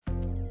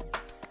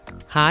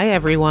Hi,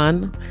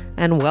 everyone,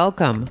 and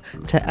welcome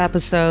to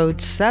episode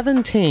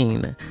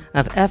 17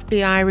 of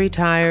FBI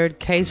Retired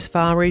Case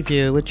File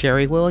Review with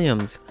Jerry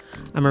Williams.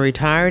 I'm a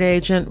retired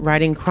agent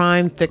writing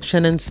crime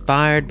fiction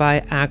inspired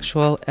by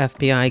actual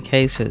FBI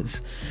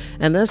cases.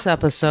 In this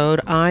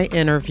episode, I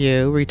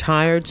interview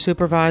retired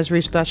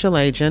Supervisory Special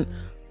Agent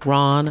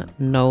Ron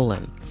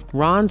Nolan.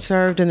 Ron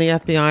served in the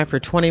FBI for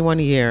 21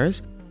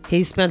 years.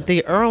 He spent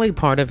the early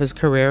part of his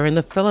career in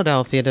the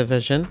Philadelphia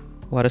Division.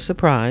 What a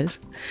surprise.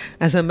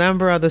 As a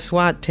member of the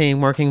SWAT team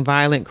working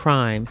violent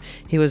crime,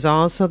 he was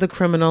also the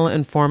criminal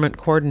informant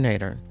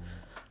coordinator.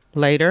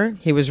 Later,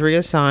 he was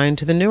reassigned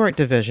to the Newark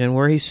Division,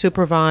 where he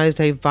supervised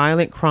a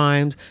violent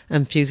crimes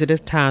and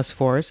fugitive task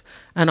force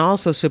and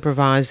also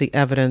supervised the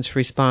evidence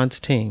response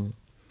team.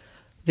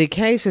 The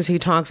cases he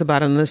talks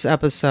about in this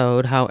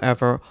episode,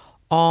 however,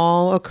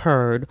 all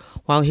occurred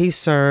while he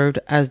served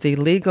as the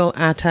legal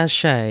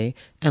attaché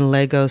in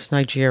Lagos,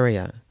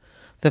 Nigeria.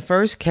 The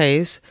first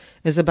case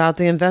is about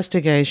the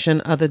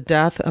investigation of the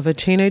death of a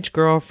teenage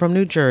girl from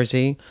New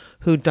Jersey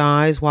who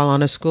dies while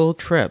on a school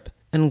trip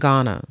in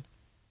Ghana.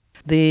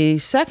 The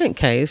second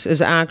case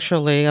is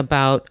actually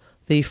about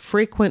the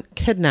frequent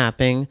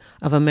kidnapping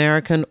of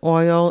American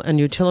oil and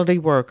utility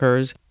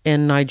workers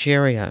in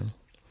Nigeria.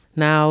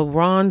 Now,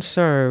 Ron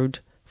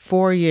served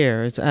 4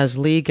 years as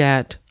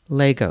LEGAT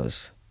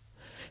Lagos.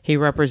 He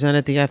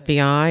represented the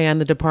FBI and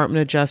the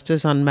Department of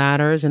Justice on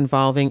matters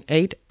involving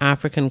 8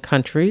 African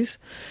countries,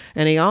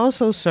 and he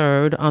also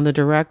served on the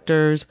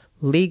Director's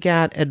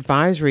LEGAT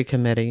Advisory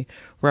Committee,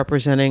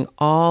 representing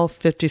all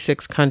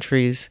 56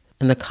 countries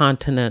in the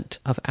continent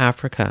of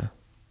Africa.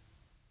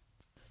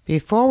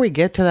 Before we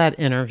get to that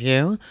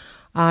interview,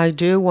 I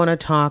do want to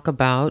talk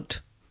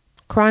about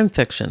crime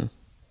fiction,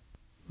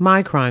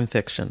 my crime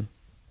fiction.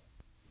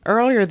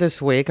 Earlier this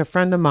week, a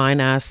friend of mine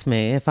asked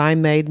me if I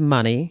made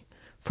money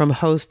from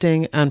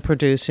hosting and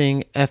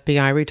producing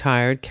FBI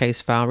Retired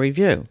Case File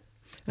Review.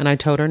 And I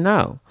told her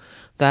no,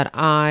 that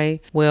I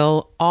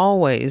will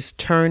always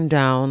turn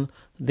down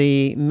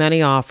the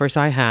many offers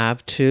I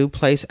have to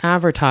place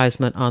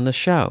advertisement on the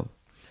show.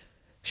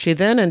 She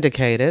then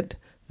indicated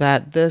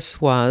that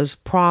this was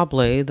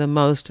probably the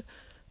most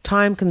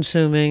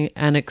time-consuming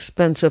and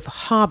expensive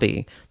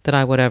hobby that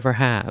I would ever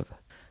have.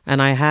 And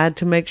I had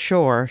to make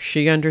sure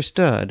she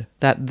understood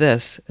that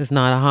this is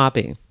not a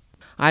hobby.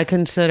 I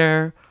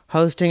consider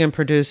hosting and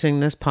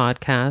producing this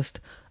podcast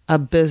a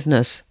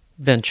business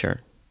venture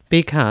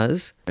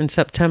because in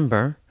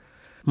September,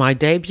 my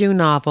debut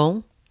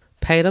novel,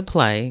 Pay to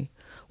Play,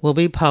 will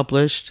be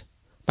published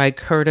by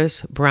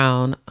Curtis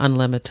Brown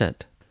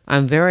Unlimited.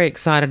 I'm very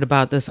excited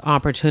about this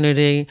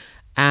opportunity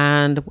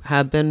and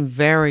have been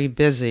very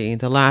busy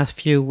the last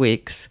few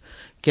weeks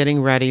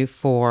getting ready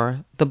for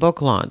the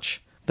book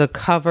launch. The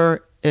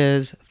cover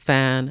is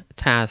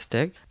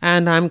fantastic,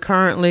 and I'm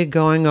currently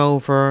going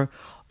over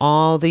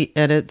all the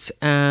edits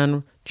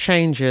and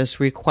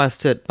changes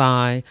requested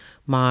by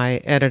my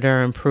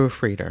editor and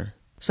proofreader.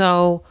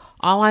 So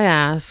all I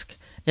ask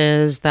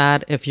is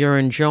that if you're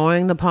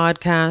enjoying the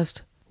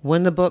podcast,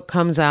 when the book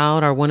comes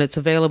out or when it's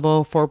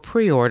available for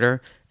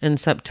pre-order in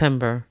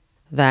September,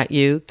 that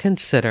you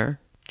consider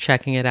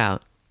checking it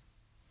out.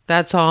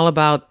 That's all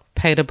about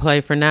Pay to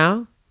Play for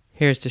now.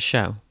 Here's the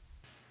show.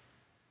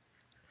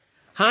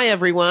 Hi,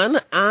 everyone.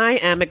 I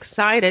am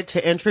excited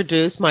to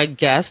introduce my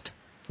guest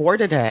for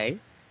today,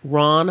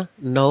 Ron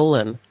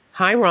Nolan.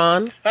 Hi,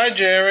 Ron. Hi,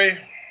 Jerry.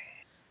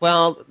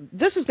 Well,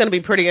 this is going to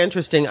be pretty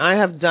interesting. I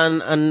have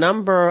done a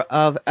number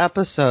of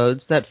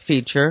episodes that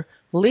feature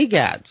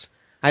LEGATs.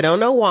 I don't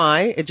know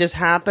why. It just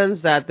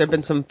happens that there have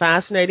been some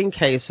fascinating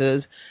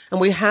cases,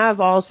 and we have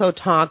also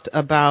talked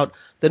about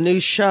the new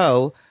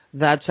show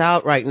that's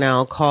out right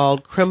now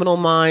called Criminal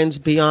Minds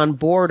Beyond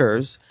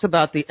Borders. It's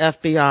about the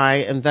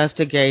FBI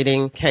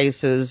investigating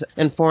cases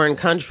in foreign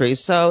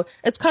countries. So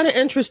it's kind of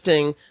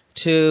interesting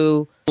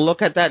to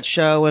look at that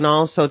show and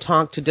also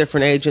talk to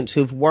different agents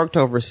who've worked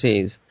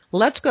overseas.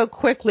 Let's go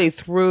quickly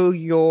through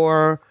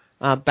your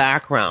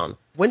background.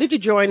 When did you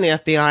join the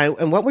FBI,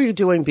 and what were you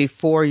doing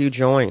before you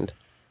joined?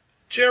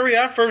 Jerry,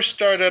 I first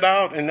started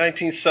out in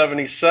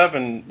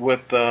 1977 with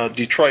the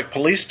Detroit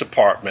Police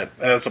Department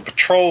as a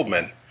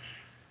patrolman.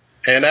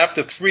 And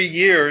after 3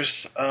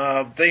 years,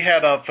 they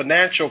had a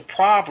financial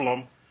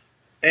problem,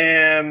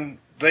 and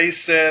they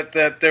said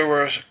that there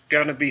were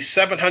going to be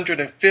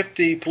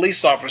 750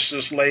 police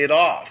officers laid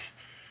off.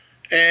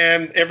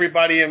 And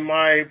everybody in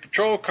my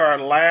patrol car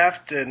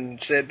laughed and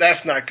said,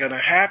 that's not going to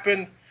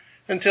happen,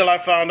 until I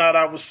found out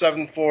I was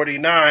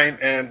 749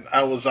 and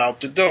I was out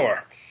the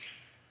door.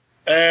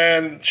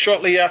 And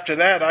shortly after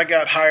that, I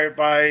got hired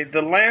by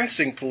the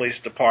Lansing Police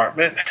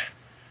Department.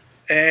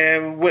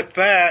 And with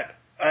that,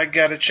 I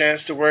got a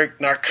chance to work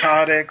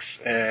narcotics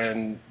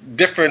and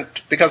different,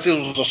 because it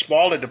was a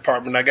smaller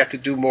department, I got to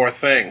do more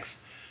things.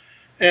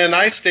 And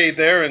I stayed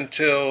there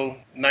until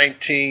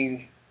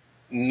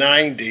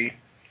 1990,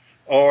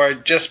 or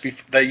just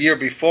the year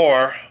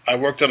before, I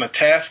worked on a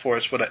task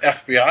force with an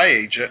FBI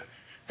agent,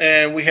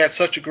 and we had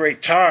such a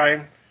great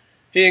time,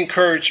 he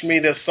encouraged me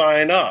to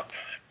sign up.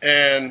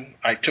 And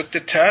I took the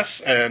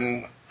test,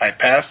 and I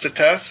passed the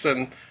test,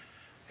 and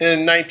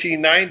in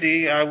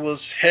 1990, I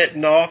was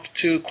heading off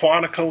to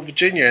Quantico,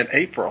 Virginia in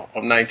April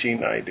of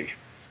 1990.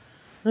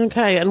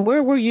 Okay, and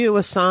where were you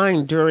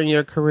assigned during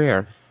your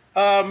career?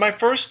 My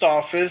first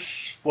office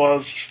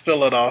was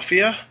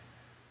Philadelphia,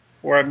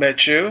 where I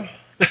met you.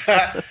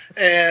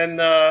 And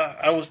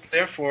I was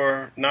there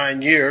for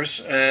 9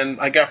 years, and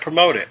I got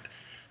promoted.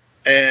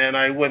 And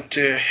I went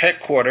to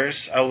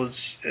headquarters. I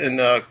was in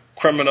the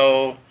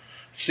criminal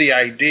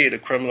CID, the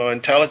Criminal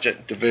Intelligence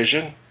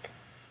Division.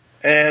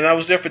 And I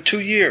was there for 2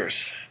 years.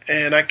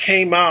 And I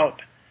came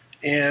out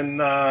in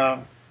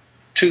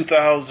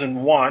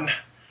 2001,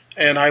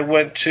 and I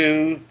went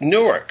to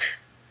Newark.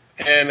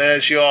 And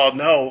as you all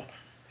know,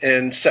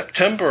 in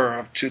September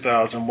of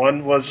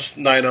 2001 was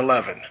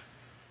 9/11.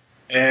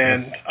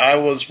 And yes. I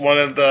was one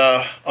of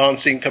the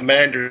on-scene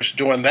commanders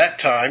during that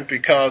time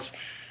because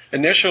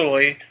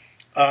initially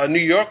New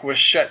York was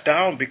shut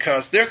down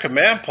because their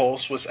command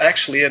post was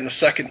actually in the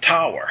second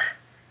tower.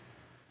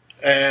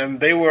 And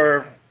they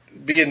were,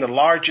 being the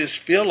largest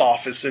field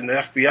office in the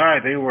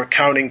FBI, they were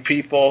counting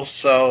people.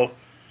 So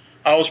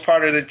I was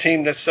part of the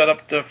team that set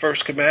up the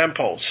first command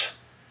post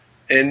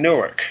in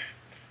Newark.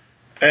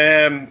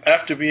 And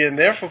after being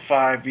there for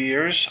 5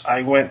 years,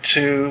 I went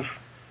to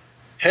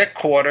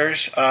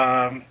headquarters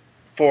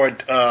for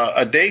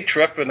a day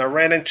trip, and I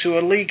ran into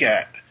a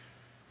LEGAT.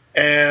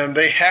 And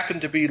they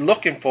happened to be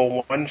looking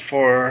for one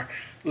for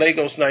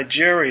Lagos,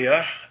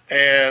 Nigeria.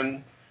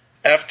 And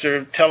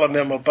after telling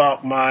them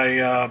about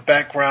my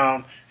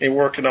background in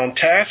working on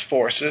task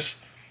forces,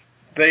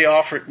 they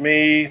offered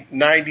me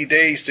 90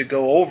 days to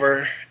go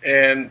over.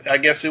 And I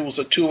guess it was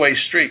a two-way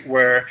street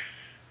where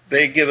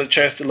they get a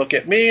chance to look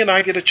at me and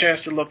I get a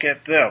chance to look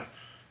at them.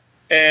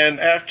 And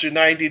after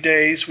 90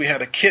 days, we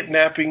had a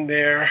kidnapping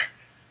there.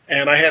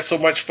 And I had so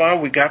much fun.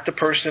 We got the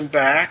person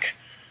back.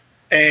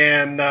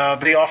 And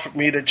they offered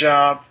me the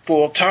job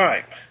full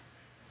time.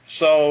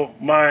 So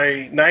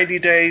my 90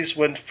 days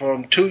went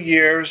from 2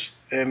 years,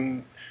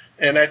 and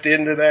at the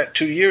end of that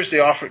 2 years, they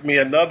offered me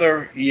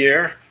another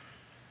year,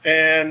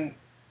 and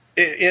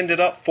it ended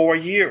up 4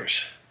 years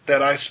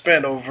that I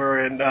spent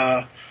over in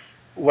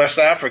West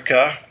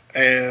Africa.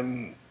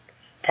 And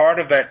part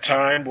of that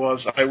time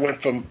was I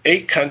went from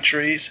 8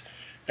 countries,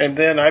 and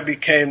then I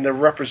became the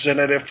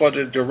representative for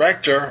the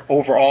director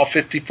over all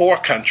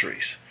 54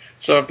 countries.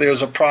 So if there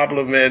was a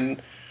problem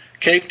in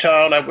Cape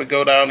Town, I would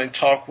go down and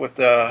talk with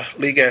the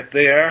LEGAT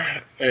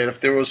there. And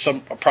if there was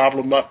a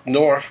problem up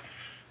north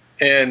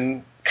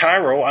in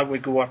Cairo, I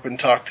would go up and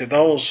talk to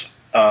those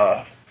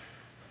that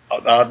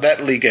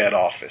LEGAT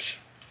office.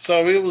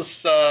 So it was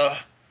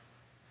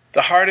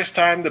the hardest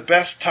time, the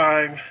best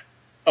time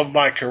of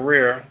my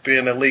career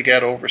being a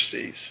LEGAT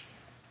overseas.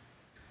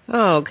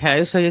 Oh,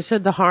 okay. So you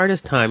said the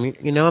hardest time.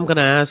 You know, I'm going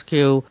to ask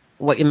you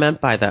what you meant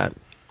by that.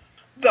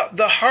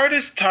 The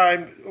hardest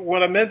time,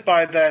 what I meant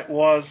by that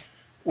was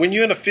when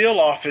you're in a field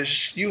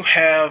office, you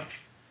have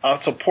a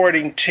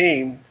supporting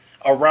team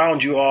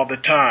around you all the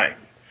time.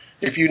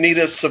 If you need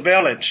a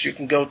surveillance, you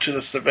can go to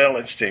the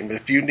surveillance team.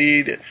 If you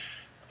need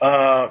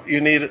a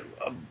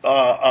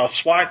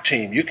SWAT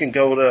team, you can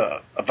go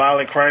to a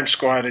violent crime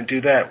squad and do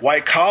that.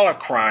 White collar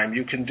crime,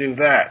 you can do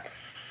that.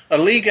 A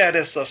LEGAT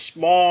is a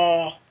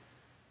small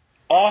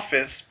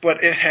office,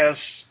 but it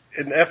has,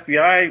 and the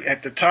FBI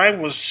at the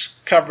time was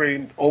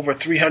covering over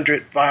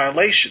 300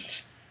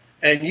 violations.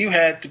 And you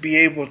had to be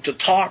able to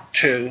talk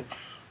to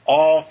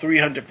all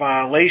 300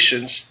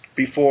 violations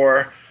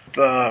before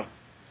the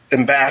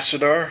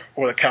ambassador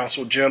or the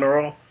consul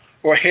general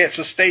or heads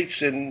of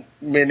states in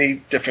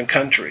many different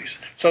countries.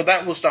 So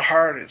that was the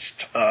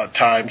hardest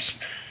times,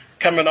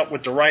 coming up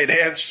with the right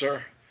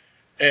answer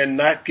and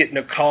not getting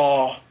a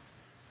call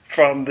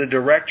from the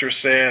director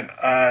saying,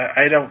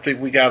 I don't think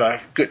we got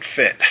a good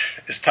fit.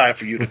 It's time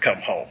for you to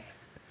come home.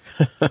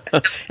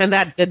 And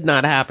that did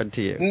not happen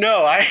to you.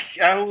 No, I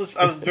was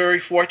very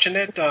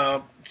fortunate.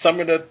 Some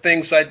of the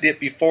things I did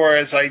before,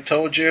 as I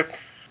told you,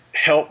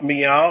 helped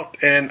me out.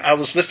 And I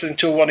was listening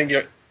to one of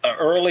your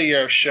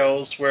earlier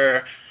shows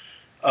where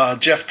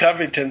Jeff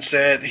Covington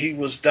said he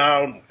was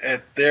down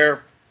at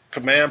their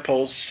command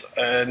post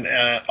and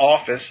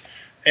office,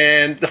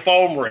 and the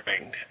phone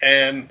rang.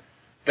 And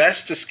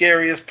that's the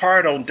scariest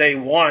part on day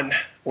one,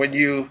 when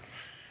you're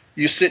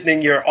sitting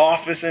in your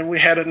office, and we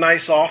had a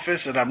nice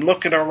office, and I'm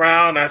looking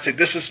around. I said,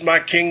 this is my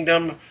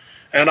kingdom.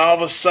 And all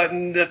of a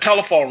sudden, the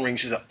telephone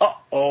rings. She said,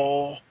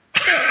 uh-oh.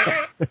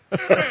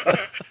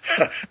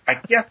 I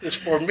guess it's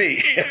for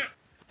me.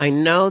 I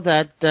know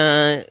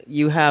that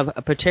you have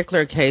a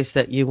particular case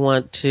that you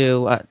want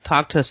to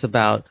talk to us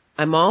about.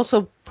 I'm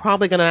also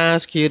probably going to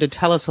ask you to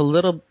tell us a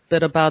little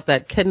bit about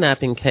that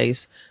kidnapping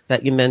case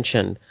that you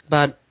mentioned.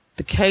 But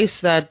the case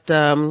that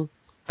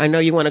I know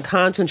you want to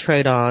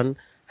concentrate on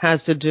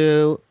has to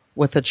do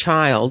with a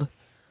child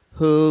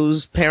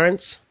whose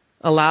parents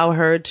allow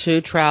her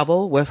to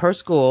travel with her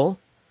school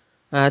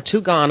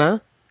to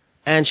Ghana,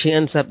 and she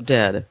ends up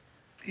dead.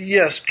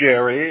 Yes,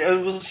 Jerry.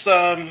 It was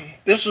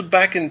this was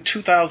back in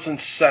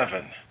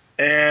 2007,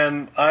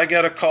 And I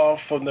got a call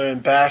from the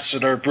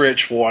ambassador,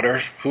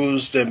 Bridgewater,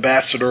 who's the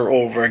ambassador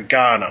over in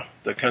Ghana,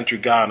 the country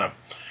Ghana.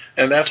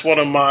 And that's one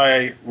of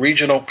my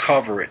regional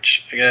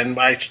coverage. And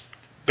I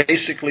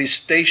basically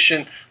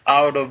stationed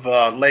out of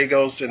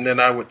Lagos, and then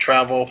I would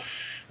travel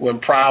when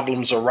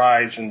problems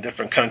arise in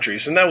different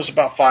countries. And that was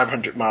about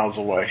 500 miles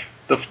away.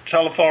 The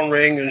telephone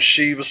rang, and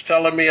she was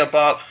telling me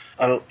about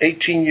an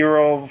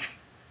 18-year-old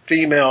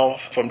female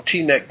from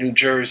Teaneck, New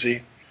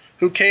Jersey,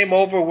 who came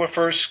over with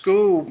her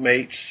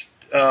schoolmates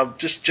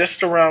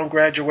just around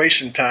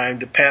graduation time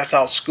to pass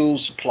out school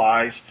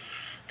supplies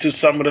to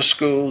some of the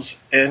schools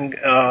in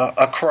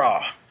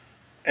Accra.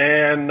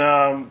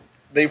 And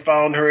they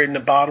found her in the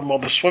bottom of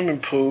the swimming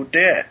pool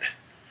dead.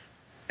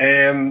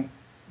 And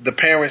the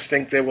parents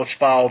think there was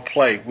foul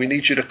play. We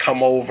need you to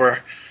come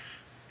over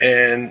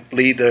and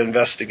lead the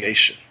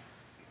investigation.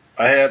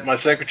 I had my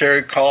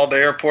secretary call the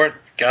airport,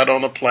 got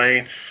on a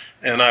plane,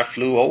 and I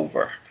flew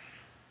over,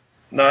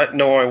 not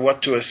knowing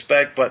what to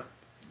expect. But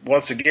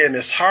once again,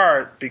 it's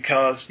hard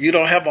because you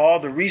don't have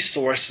all the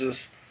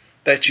resources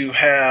that you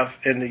have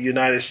in the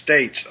United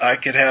States. I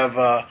could have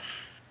a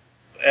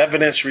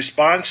evidence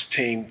response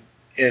team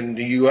in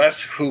the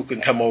U.S. who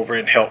can come over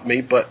and help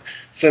me, but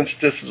since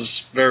this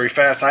was very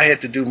fast, I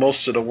had to do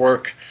most of the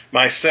work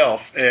myself.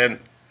 And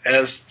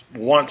as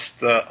once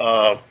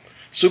the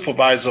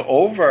supervisor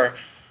over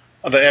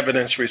the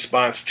evidence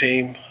response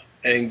team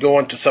and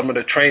going to some of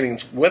the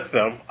trainings with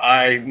them,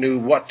 I knew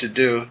what to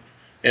do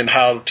and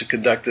how to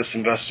conduct this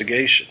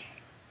investigation.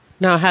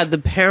 Now, had the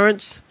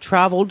parents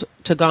traveled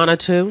to Ghana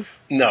too?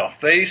 No,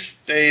 they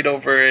stayed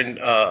over in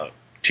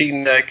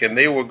Teaneck, and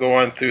they were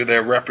going through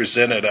their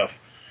representative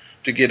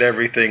to get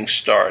everything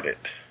started.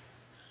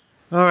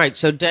 All right,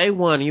 so day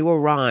one, you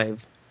arrive.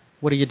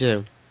 What do you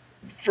do?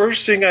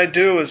 First thing I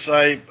do is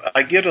I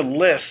get a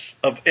list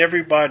of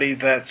everybody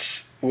that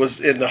was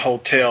in the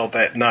hotel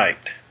that night.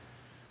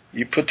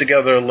 You put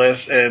together a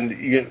list and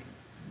you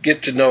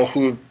get to know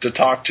who to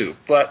talk to.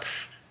 But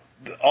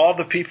all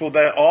the people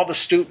all the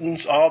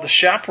students, all the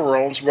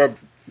chaperones were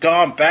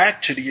gone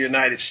back to the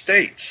United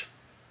States.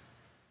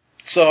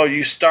 So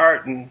you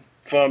start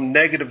from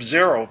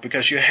 -0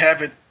 because you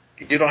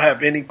don't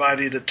have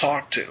anybody to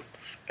talk to.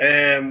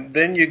 And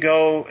then you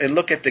go and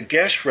look at the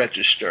guest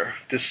register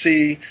to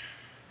see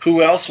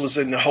who else was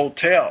in the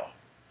hotel.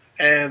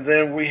 And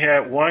then we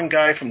had one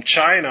guy from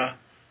China.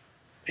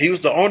 He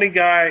was the only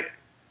guy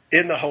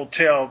in the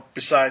hotel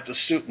besides a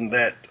student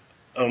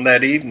on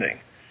that evening.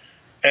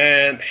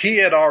 And he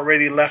had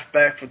already left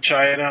back for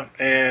China,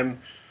 and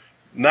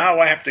now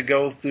I have to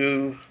go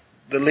through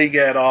the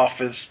LEGAT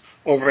office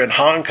over in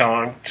Hong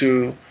Kong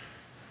to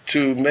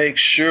make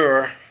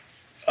sure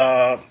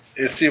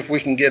and see if we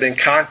can get in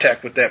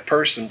contact with that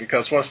person,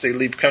 because once they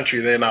leave country,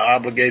 they're not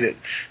obligated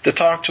to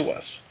talk to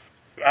us.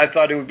 I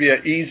thought it would be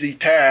an easy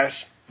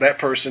task. That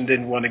person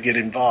didn't want to get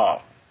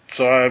involved.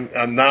 So I'm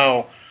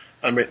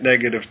at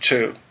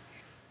 -2.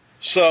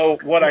 So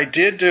what I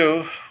did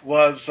do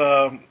was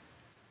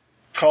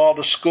call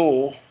the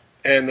school,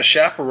 and the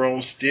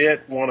chaperones did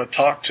want to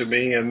talk to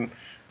me, and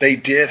they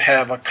did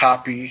have a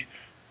copy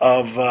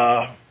of,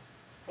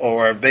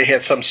 or they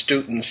had some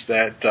students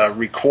that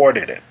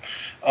recorded it.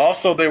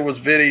 Also, there was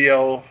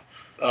video.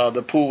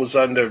 The pool was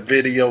under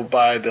video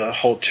by the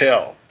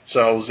hotel, so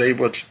I was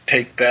able to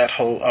take that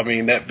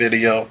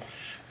video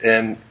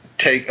and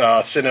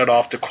send it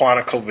off to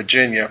Quantico,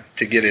 Virginia,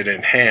 to get it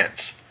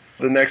enhanced.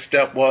 The next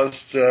step was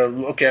to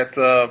look at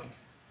the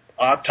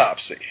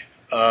autopsy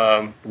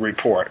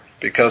report,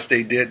 because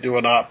they did do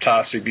an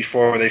autopsy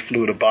before they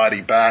flew the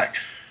body back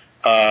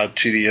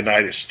to the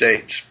United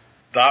States.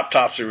 The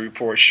autopsy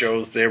report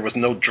shows there was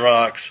no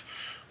drugs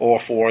or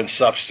foreign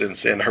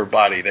substance in her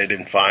body. They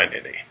didn't find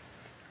any.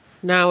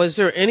 Now, is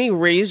there any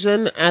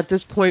reason at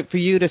this point for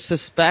you to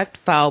suspect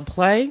foul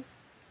play?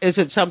 Is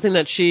it something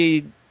that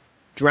she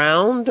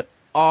drowned,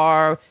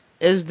 or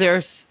is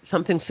there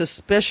something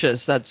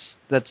suspicious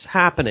that's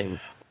happening?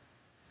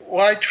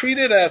 Well, I treat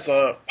it as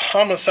a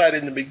homicide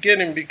in the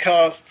beginning,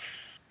 because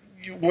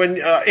when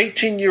an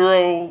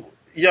 18-year-old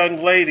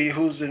young lady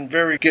who's in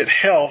very good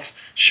health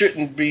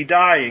shouldn't be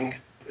dying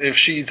if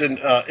she's in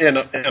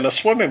a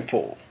swimming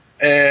pool.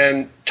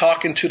 And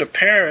talking to the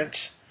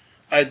parents,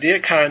 I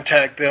did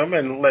contact them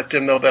and let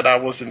them know that I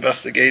was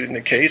investigating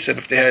the case, and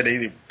if they had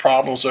any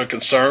problems or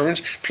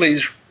concerns,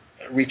 please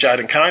reach out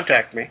and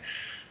contact me.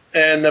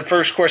 And the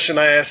first question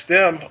I asked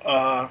them,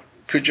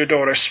 could your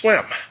daughter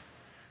swim?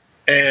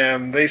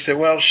 And they said,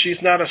 well,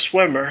 she's not a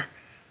swimmer,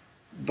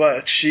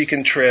 but she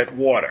can tread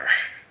water.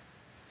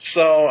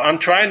 So I'm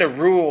trying to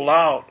rule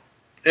out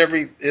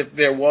if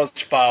there was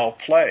foul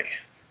play.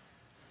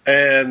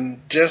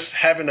 And just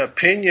having an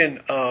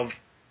opinion of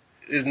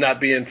it not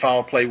being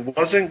foul play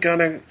wasn't going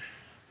to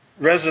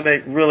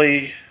resonate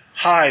really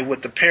high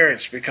with the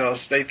parents,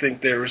 because they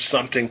think there is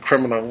something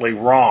criminally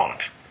wrong.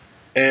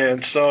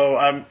 And so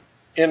I'm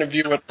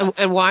interviewing.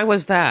 And why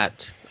was that?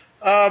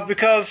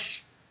 Because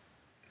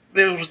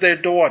it was their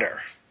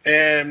daughter,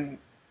 and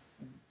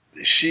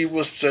she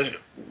was the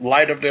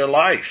light of their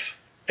life,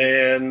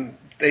 and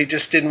they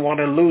just didn't want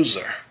to lose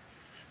her.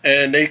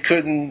 and they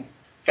couldn't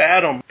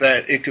fathom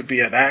that it could be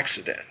an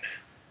accident.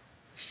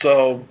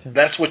 So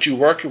that's what you're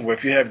working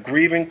with. You have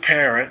grieving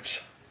parents,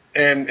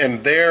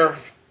 and they're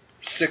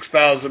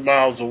 6,000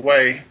 miles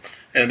away,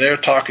 and they're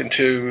talking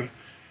to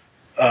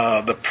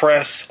the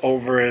press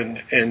over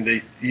in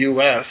the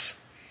U.S.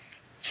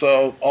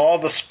 So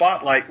all the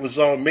spotlight was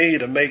on me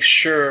to make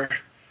sure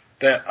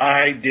that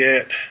I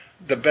did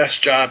the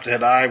best job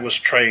that I was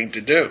trained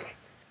to do.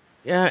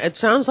 Yeah, it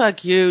sounds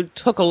like you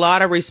took a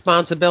lot of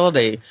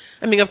responsibility.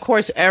 I mean, of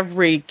course,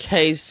 every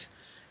case,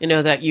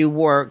 that you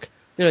work,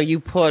 you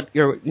put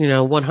your,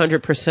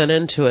 100%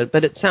 into it.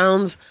 But it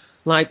sounds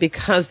like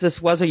because this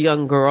was a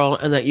young girl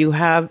and that you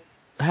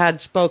had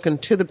spoken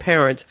to the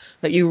parents,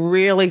 that you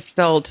really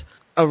felt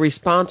a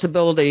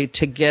responsibility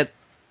to get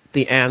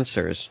the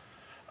answers.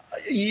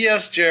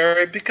 Yes,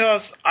 Jerry,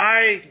 because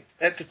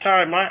at the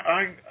time,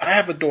 I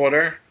have a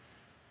daughter,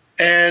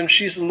 and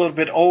she's a little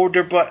bit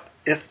older, but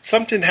if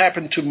something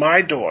happened to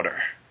my daughter,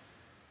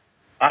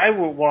 I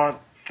would want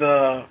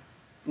the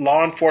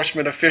law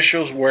enforcement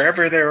officials,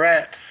 wherever they're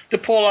at, to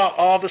pull out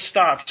all the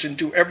stops and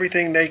do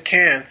everything they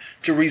can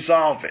to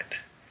resolve it.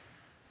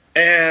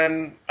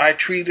 And I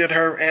treated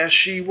her as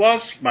she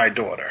was my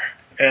daughter.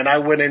 And I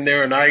went in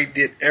there and I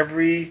did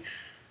every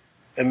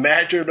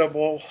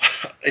imaginable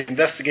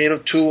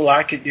investigative tool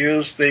I could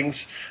use.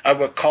 Things I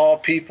would call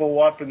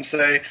people up and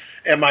say,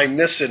 am I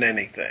missing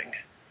anything?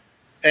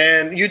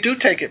 And you do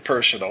take it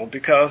personal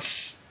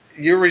because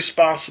you're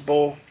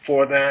responsible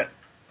for that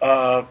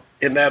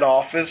in that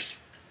office.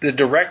 The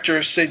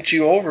director sent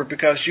you over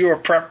because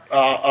you're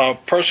a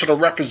personal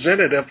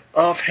representative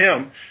of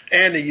him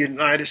and the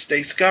United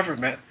States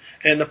government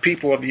and the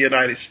people of the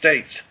United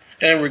States.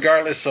 And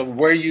regardless of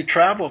where you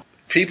travel,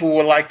 people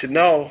would like to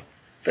know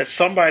that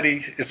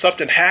if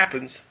something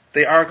happens,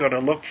 they are going to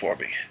look for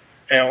me,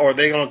 or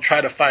they're going to try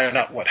to find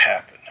out what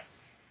happened.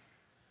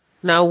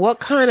 Now,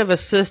 what kind of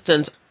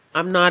assistance?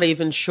 I'm not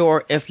even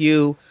sure if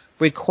you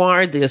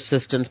required the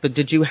assistance, but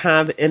did you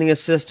have any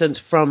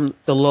assistance from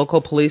the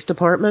local police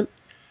department?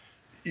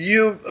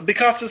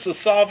 Because it's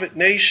a solvent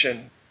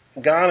nation,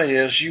 Ghana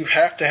is, you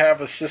have to have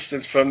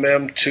assistance from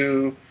them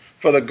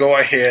for the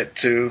go-ahead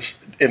to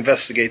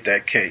investigate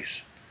that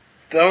case.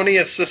 The only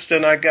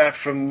assistance I got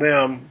from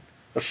them,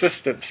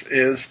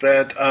 is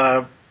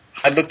that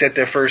I looked at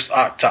their first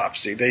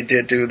autopsy. They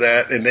did do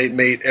that, and they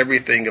made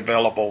everything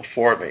available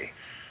for me.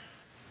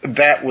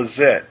 That was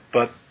it.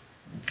 But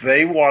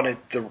they wanted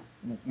the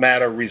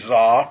matter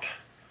resolved,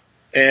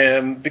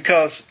 and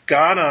because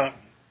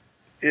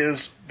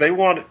they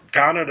wanted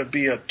Ghana to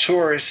be a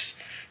tourist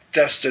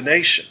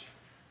destination,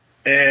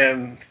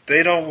 and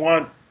they don't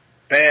want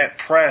bad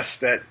press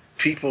that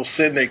people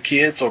send their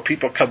kids or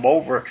people come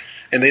over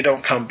and they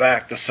don't come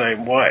back the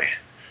same way.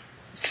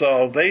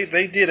 So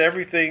they did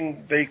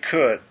everything they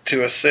could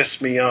to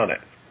assist me on it.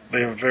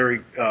 They're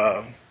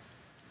a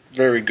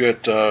very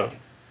good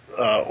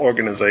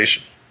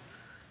organization.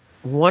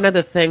 One of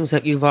the things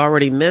that you've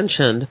already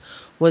mentioned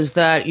was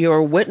that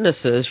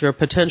your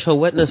potential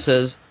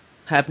witnesses,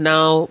 have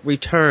now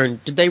returned.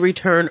 Did they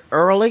return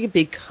early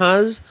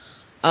because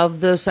of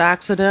this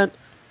accident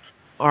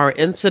or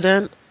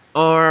incident,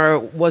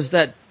 or was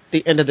that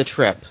the end of the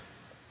trip?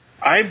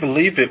 I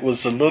believe it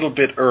was a little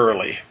bit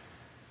early.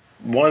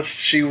 Once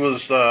she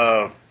was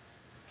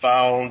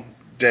found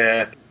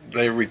dead,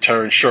 they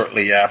returned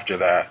shortly after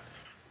that.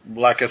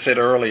 Like I said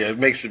earlier, it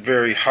makes it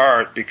very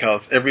hard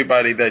because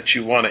everybody that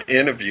you want to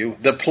interview,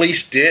 the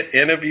police did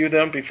interview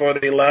them before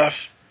they left,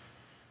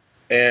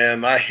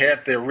 and I had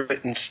their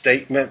written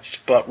statements,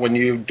 but when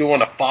you're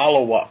doing a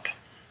follow-up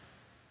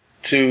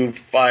to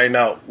find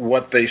out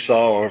what they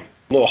saw or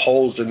little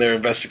holes in their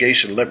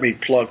investigation, let me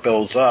plug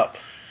those up,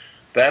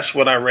 that's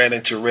when I ran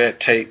into red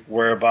tape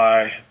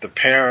whereby the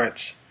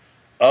parents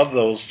of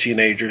those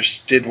teenagers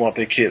didn't want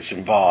their kids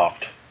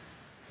involved.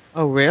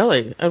 Oh,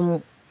 really?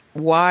 And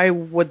why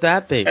would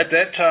that be? At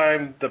that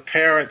time, the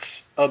parents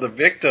of the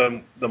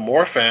victim, the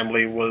Moore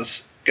family,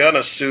 was going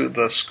to sue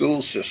the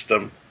school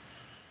system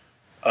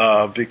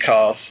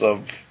because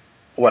of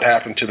what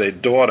happened to their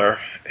daughter,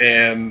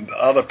 and the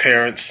other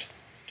parents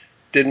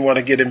didn't want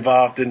to get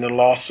involved in the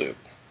lawsuit,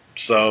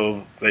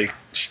 so they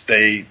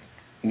stayed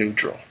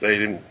neutral. They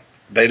didn't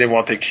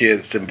want their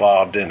kids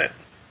involved in it.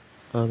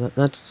 Oh,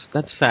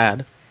 that's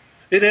sad.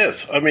 It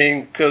is. I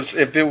mean, because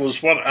if it was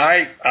one,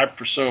 I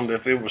presumed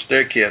if it was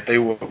their kid, they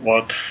would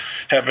want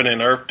heaven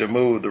and earth to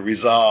move to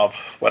resolve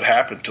what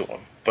happened to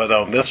them. But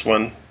on this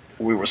one,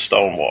 we were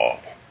stonewalled.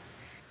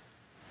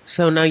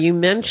 So now you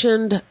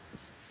mentioned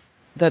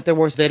that there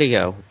was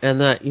video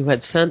and that you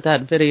had sent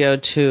that video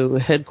to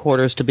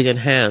headquarters to be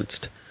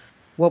enhanced.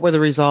 What were the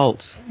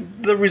results?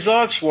 The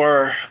results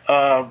were,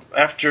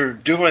 after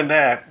doing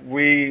that,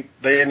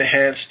 they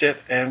enhanced it,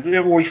 and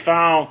then we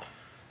found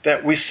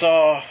that we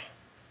saw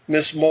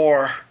Miss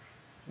Moore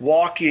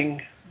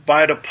walking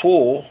by the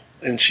pool,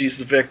 and she's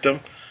the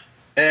victim,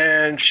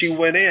 and she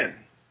went in.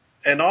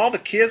 And all the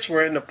kids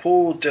were in the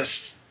pool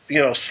just,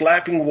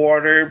 slapping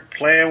water,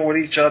 playing with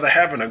each other,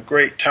 having a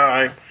great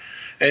time.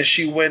 And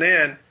she went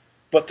in,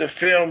 but the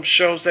film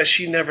shows that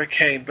she never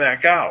came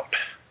back out.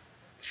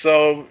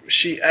 So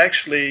she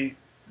actually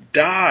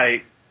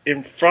died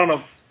in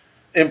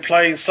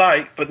plain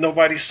sight, but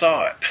nobody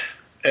saw it.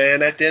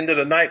 And at the end of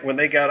the night, when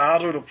they got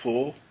out of the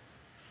pool,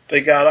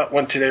 they got up,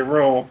 went to their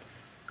room,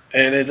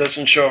 and it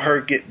doesn't show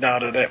her getting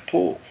out of that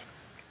pool.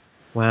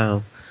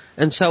 Wow.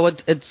 And so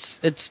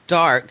it's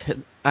dark.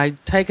 I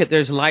take it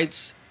there's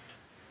lights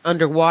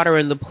underwater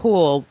in the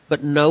pool,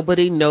 but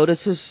nobody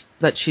notices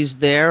that she's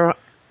there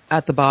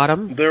at the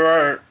bottom? There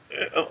are,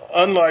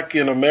 unlike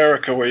in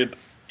America where,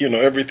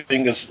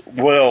 everything is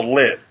well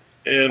lit,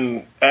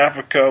 in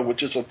Africa,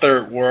 which is a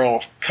third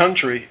world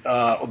country,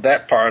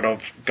 that part of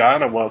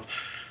Ghana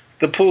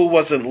the pool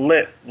wasn't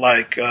lit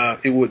like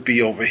it would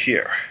be over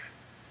here.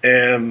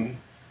 And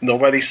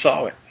nobody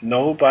saw it.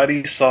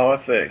 Nobody saw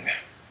a thing.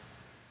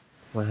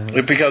 Wow.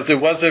 Because it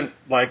wasn't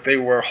like they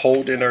were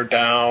holding her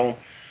down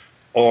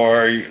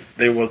or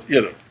there was,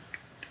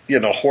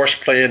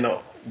 horseplay in the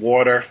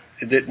water.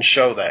 It didn't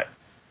show that.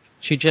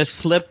 She just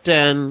slipped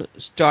in,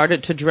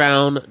 started to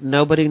drown,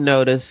 nobody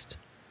noticed.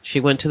 She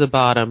went to the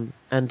bottom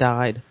and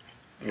died.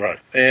 Right.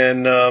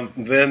 And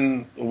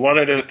then one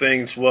of the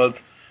things was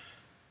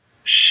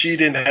she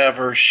didn't have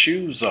her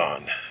shoes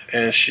on.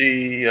 And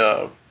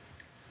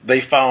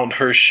they found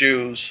her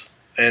shoes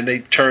and they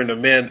turned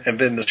them in, and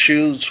then the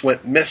shoes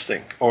went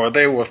missing, or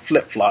they were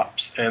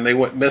flip-flops, and they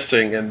went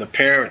missing, and the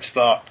parents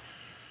thought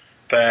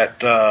that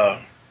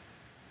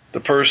the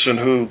person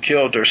who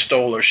killed her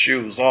stole her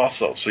shoes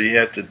also. So you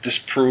had to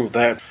disprove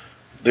that.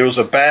 There was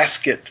a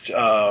basket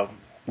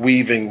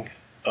weaving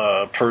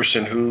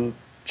person who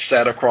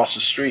sat across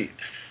the street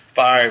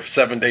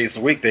 5-7 days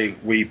a week. They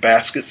weave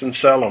baskets and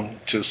sell them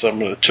to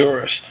some of the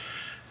tourists.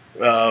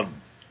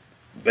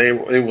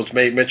 It was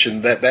made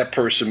mention that that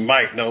person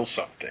might know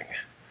something.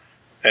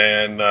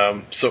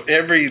 And so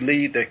every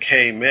lead that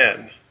came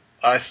in,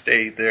 I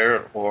stayed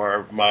there,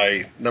 or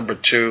my number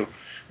two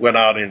went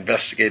out and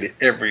investigated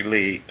every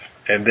lead.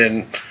 And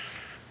then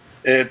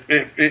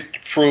it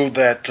proved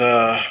that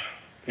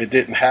it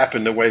didn't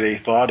happen the way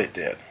they thought it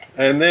did.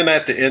 And then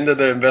at the end of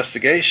the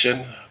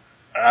investigation,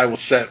 I was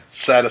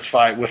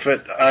satisfied with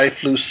it. I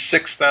flew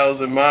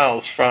 6,000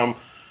 miles from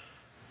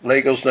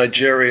Lagos,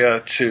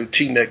 Nigeria to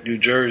Teaneck, New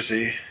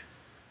Jersey,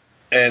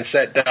 and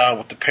sat down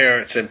with the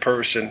parents in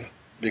person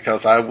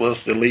because I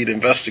was the lead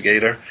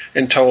investigator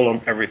and told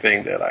them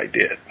everything that I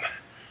did.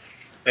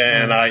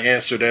 And I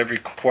answered every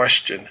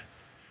question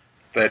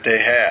that they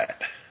had.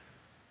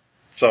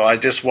 So I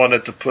just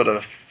wanted to put a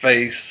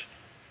face.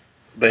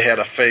 They had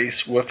a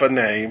face with a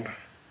name.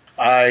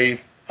 I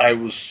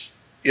was,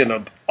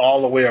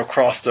 all the way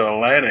across the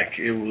Atlantic.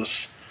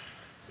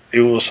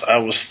 I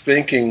was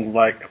thinking,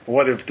 like,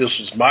 what if this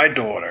was my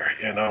daughter?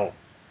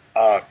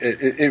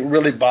 It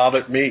really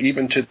bothered me.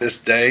 Even to this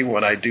day,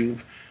 when I do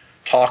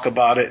talk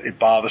about it, it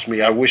bothers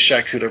me. I wish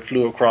I could have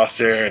flew across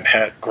there and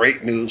had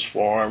great news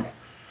for them,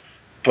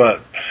 but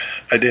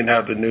I didn't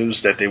have the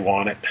news that they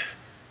wanted.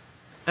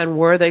 And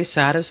were they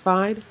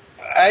satisfied?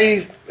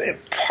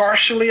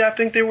 Partially, I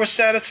think they were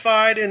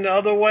satisfied. In the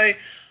other way,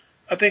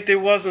 I think they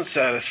wasn't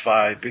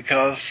satisfied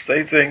because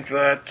they think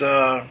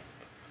that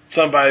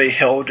somebody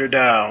held her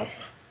down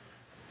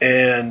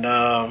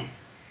and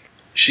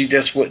she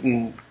just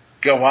wouldn't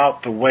go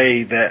out the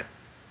way that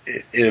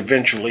it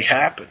eventually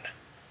happened.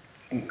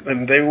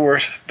 And they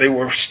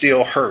were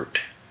still hurt.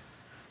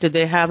 Did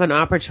they have an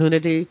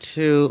opportunity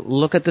to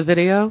look at the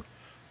video?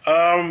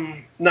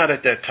 Not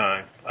at that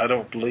time. I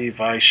don't believe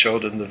I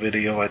showed them the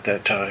video at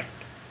that time.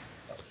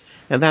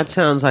 And that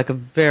sounds like a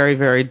very,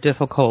 very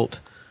difficult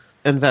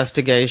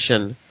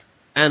investigation.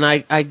 And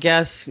I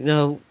guess,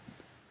 the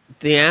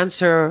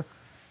answer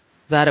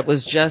that it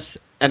was just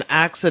an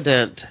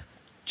accident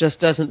just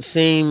doesn't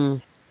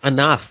seem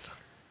enough.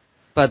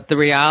 But the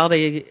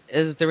reality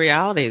is the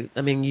reality.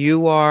 I mean,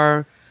 you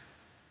are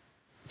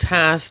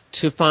tasked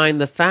to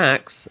find the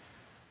facts,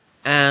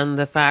 and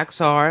the facts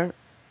are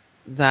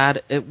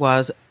that it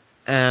was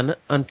an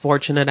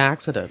unfortunate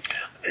accident.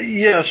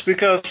 Yes,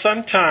 because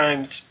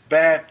sometimes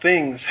bad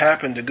things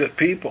happen to good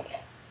people.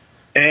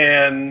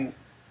 And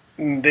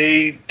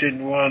they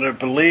didn't want to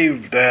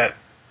believe that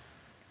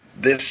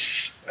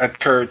this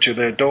occurred to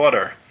their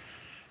daughter.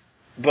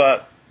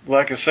 But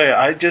like I say,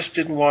 I just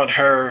didn't want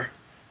her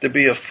to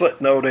be a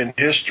footnote in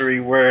history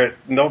where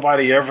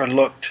nobody ever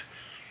looked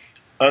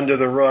under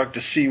the rug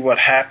to see what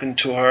happened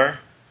to her.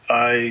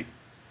 I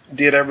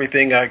did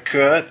everything I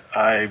could.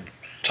 I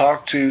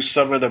talked to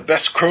some of the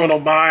best criminal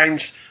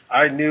minds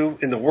I knew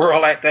in the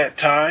world at that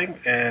time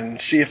and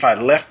see if I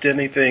left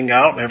anything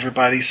out.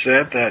 Everybody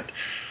said that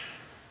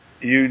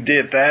you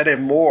did that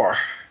and more.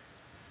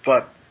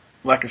 But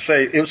like I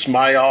say, it was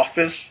my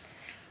office.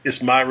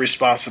 It's my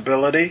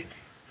responsibility.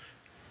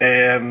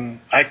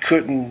 And I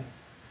couldn't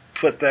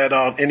put that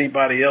on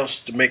anybody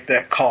else to make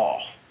that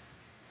call.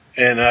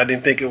 And I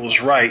didn't think it was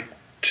right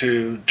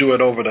to do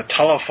it over the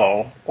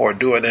telephone or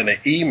do it in an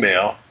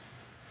email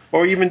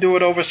or even do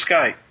it over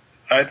Skype.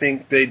 I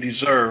think they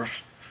deserve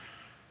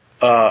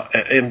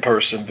an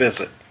in-person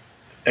visit.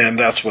 And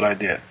that's what I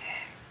did.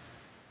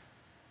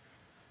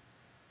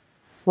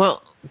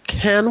 Well,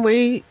 can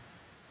we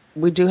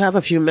do have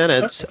a few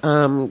minutes.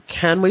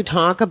 Can we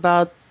talk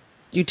about,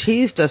 you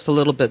teased us a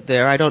little bit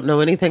there. I don't know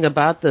anything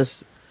about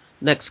this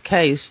next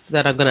case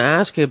that I'm going to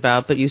ask you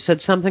about, but you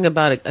said something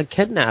about a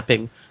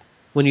kidnapping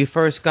when you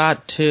first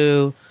got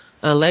to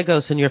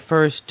Lagos in your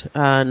first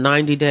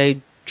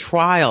 90-day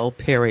trial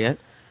period.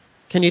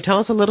 Can you tell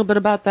us a little bit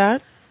about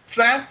that?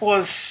 That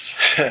was,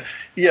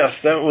 yes,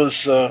 that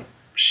was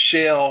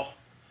Shell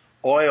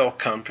Oil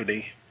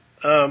Company.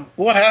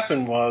 What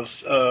happened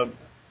was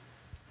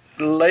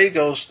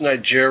Lagos,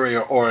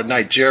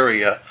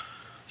 Nigeria,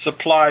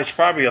 supplies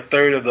probably a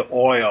third of the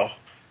oil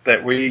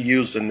that we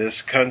use in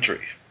this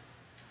country.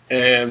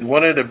 And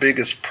one of the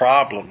biggest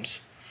problems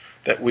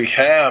that we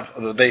have,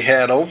 that they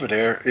had over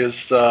there, is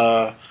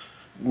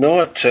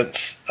militants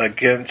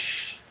against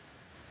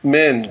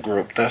Men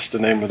group. That's the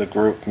name of the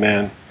group,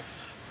 Men.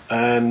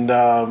 And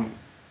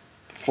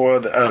for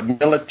the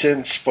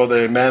militants for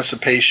the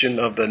emancipation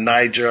of the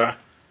Niger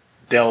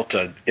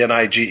Delta,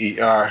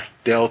 Niger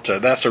Delta.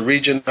 That's a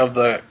region of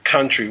the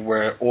country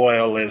where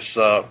oil is,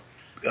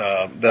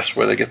 that's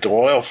where they get the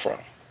oil from.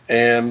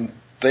 And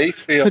they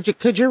feel...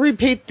 Could you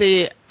repeat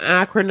the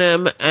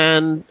acronym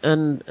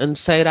and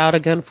say it out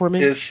again for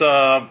me? It's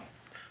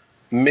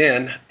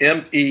MEND,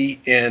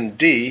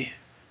 MEND,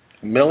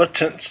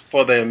 Militants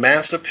for the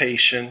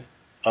Emancipation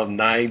of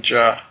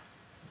Niger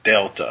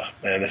Delta.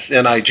 And it's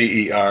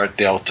Niger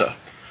Delta.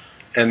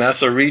 And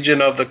that's a region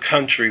of the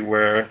country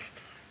where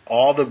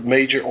all the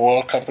major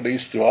oil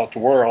companies throughout the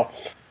world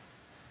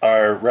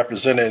are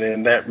represented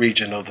in that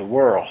region of the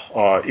world,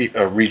 or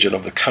a region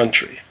of the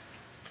country.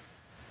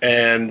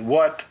 And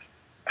what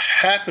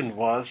happened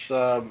was,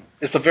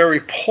 it's a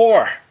very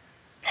poor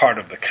part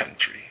of the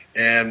country.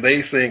 And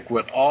they think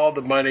with all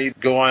the money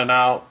going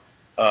out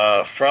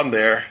from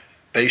there,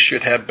 they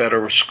should have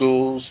better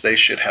schools, they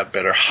should have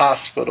better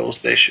hospitals,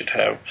 they should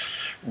have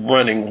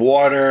running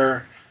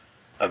water,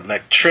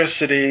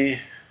 electricity,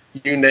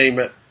 you name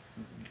it.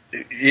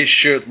 It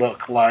should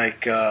look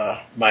like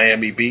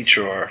Miami Beach,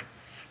 or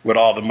with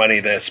all the money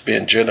that's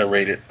been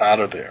generated out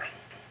of there.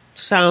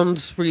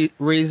 Sounds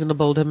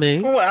reasonable to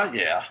me. Well,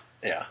 yeah.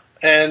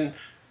 And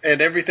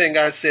everything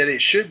I said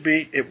it should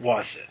be, it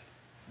wasn't.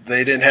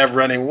 They didn't have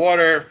running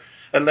water.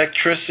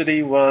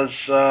 Electricity was,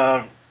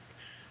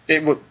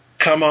 it would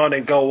come on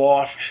and go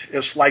off.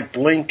 It's like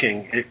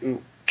blinking.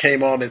 It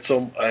came on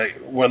and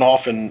went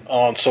off and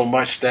on so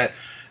much that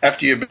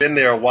after you've been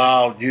there a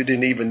while, you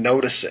didn't even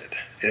notice it.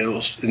 It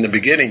was in the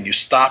beginning, you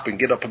stop and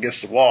get up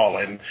against the wall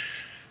and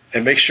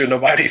make sure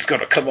nobody's going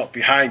to come up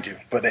behind you.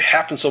 But it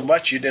happens so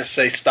much, you just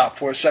say, stop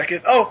for a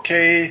second.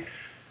 Okay,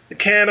 the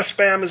can of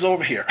Spam is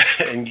over here.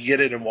 And you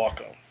get it and walk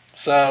on.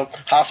 So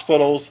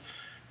hospitals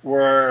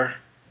were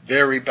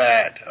very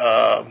bad.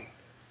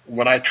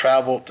 When I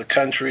traveled the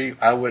country,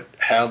 I would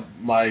have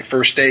my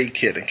first aid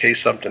kit in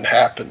case something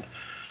happened.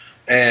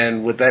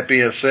 And with that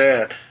being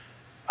said,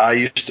 I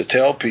used to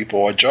tell people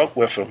or joke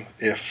with them,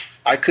 if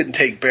I couldn't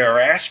take Bear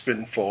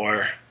Aspirin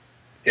for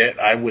it,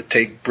 I would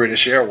take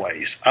British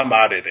Airways. I'm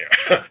out of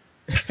there.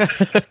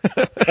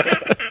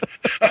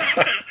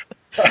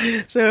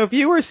 So if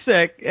you were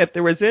sick, if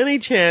there was any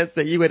chance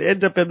that you would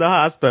end up in the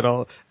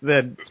hospital,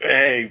 then...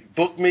 Hey,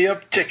 book me a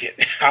ticket.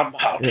 I'm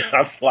out.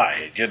 I'm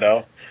flying,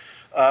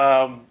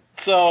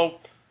 So...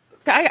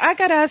 I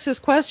got to ask this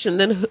question,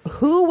 then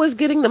who was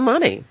getting the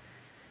money?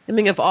 I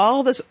mean, if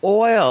all this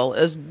oil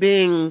is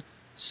being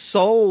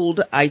sold,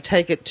 I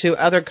take it, to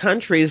other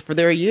countries for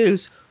their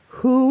use,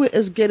 who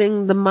is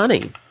getting the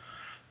money?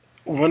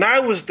 When I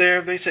was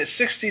there, they said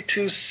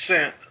 62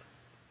 cents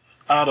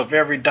out of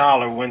every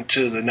dollar went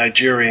to the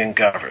Nigerian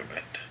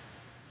government.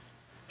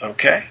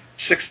 Okay?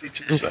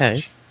 62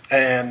 cents.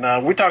 And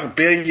we're talking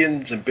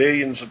billions and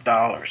billions of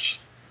dollars.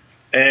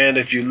 And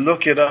if you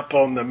look it up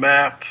on the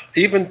map,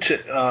 even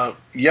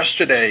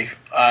yesterday,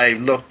 I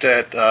looked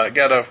at,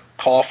 got a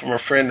call from a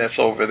friend that's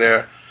over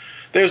there.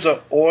 There's an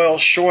oil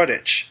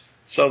shortage.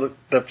 So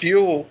the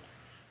fuel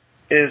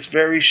is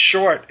very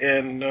short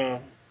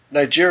in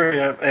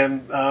Nigeria,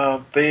 and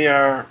they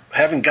are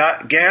having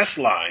gas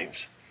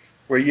lines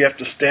where you have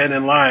to stand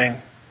in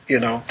line,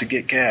 to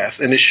get gas.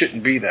 And it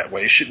shouldn't be that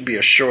way. It shouldn't be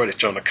a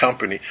shortage on a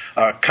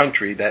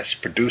country that's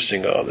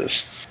producing all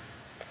this.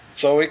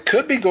 So it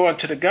could be going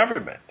to the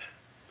government.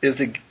 Is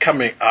it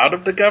coming out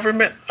of the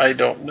government? I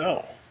don't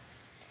know.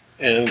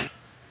 And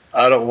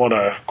I don't want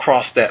to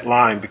cross that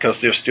line because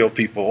there's still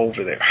people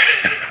over there.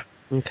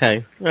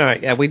 Okay. All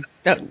right. Yeah, we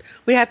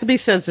have to be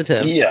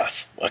sensitive. Yes,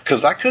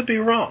 because I could be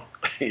wrong,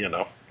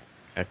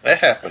 Okay. That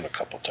happened a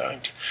couple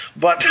times.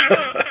 But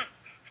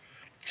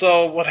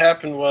so what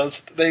happened was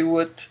they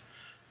would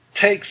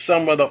take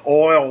some of the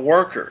oil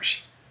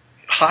workers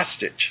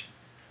hostage,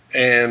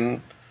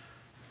 and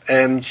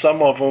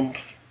some of them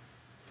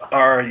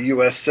are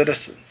U.S.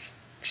 citizens.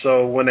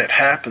 So when it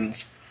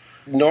happens,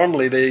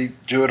 normally they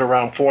do it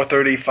around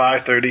 4:30,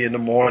 5:30 in the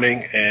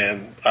morning,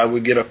 and I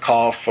would get a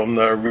call from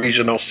the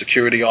regional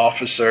security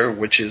officer,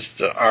 which is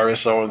the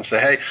RSO, and say,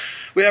 hey,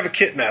 we have a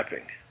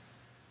kidnapping.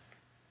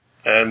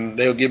 And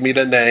they'll give me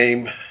the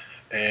name,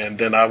 And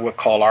then I would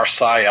call our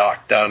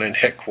PSYOC down in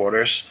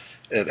headquarters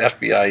at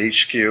FBI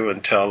HQ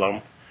and tell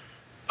them,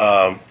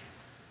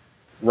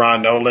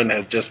 Ron Nolan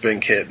has just been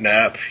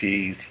kidnapped.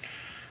 He's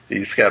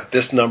got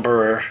this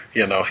number,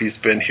 he's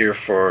been here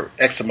for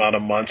X amount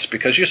of months,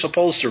 because you're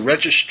supposed to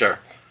register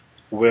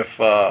with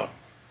the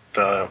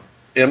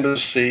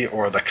embassy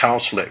or the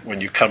consulate when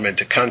you come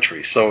into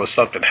country. So if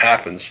something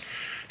happens,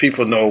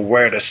 people know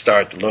where to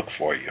start to look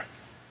for you.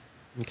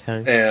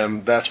 Okay.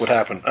 And that's what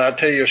happened. I'll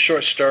tell you a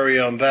short story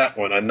on that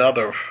one,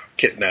 another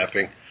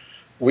kidnapping.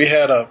 We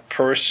had a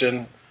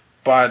person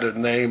by the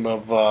name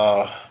of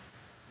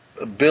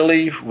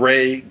Billy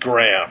Ray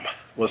Graham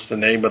was the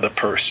name of the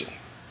person.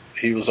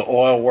 He was an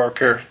oil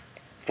worker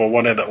for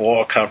one of the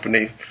oil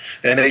companies,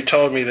 and they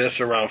told me this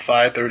around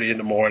 5:30 in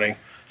the morning.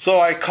 So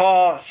I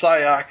called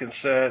PSYOC and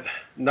said,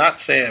 not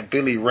saying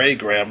Billy Ray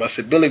Graham, I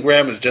said, Billy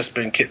Graham has just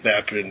been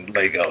kidnapped in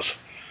Lagos.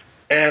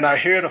 And I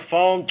hear the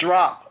phone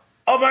drop.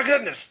 Oh, my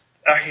goodness.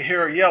 I can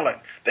hear her yelling.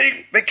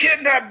 They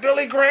kidnapped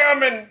Billy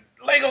Graham in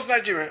Lagos,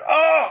 Nigeria.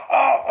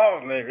 Oh.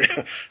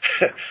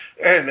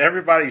 And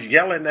everybody's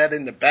yelling that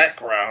in the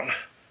background.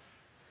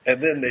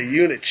 And then the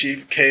unit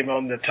chief came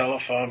on the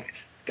telephone.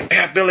 They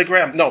have Billy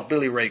Graham. No,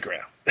 Billy Ray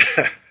Graham.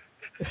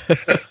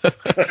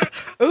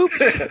 Oops.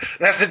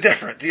 That's the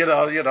difference.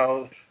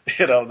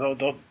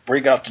 Don't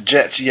bring out the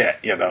jets yet,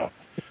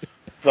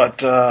 But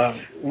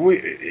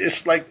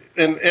it's like,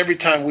 and every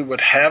time we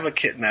would have a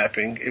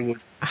kidnapping, it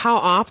would. How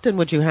often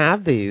would you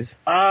have these?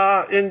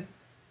 In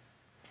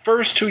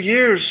first 2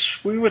 years,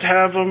 we would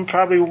have them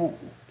probably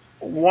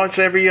once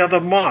every other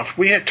month.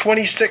 We had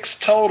 26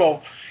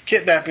 total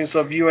kidnappings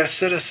of U.S.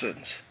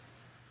 citizens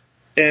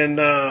in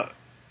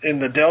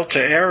the Delta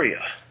area,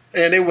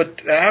 and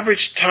the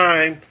average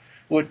time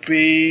would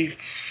be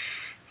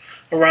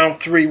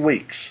around 3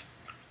 weeks.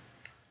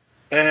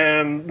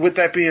 And with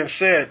that being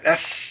said,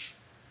 that's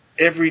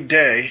every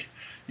day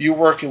you're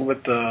working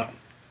with the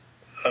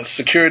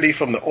security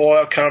from the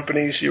oil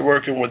companies, you're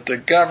working with the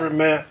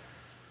government,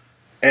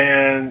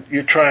 and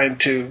you're trying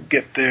to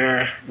get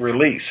their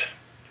release.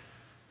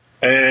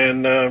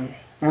 And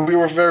we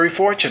were very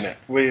fortunate.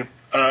 We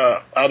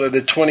out of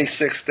the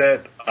 26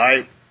 that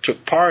I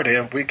took part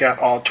in, we got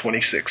all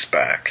 26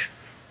 back.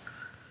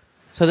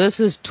 So this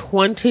is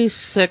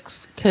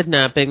 26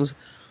 kidnappings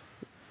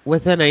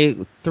within a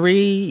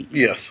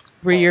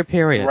three-year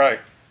period. Right.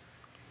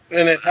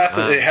 And it happens.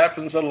 Wow. It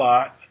happens a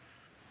lot.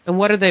 And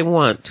what do they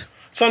want?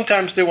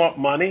 Sometimes they want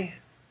money.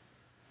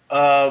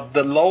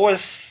 The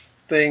lowest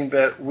thing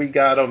that we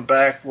got them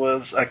back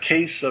was a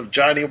case of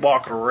Johnny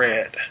Walker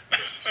Red.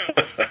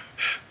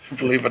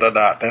 Believe it or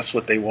not, that's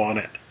what they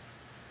wanted.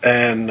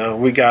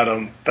 And we got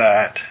them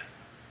that.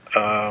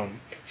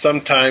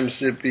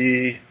 Sometimes it'd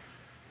be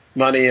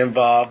money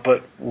involved,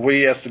 but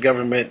we as the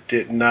government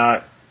did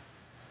not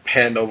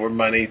hand over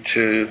money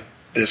to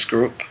this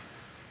group.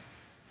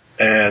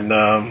 And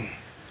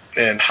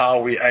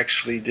how we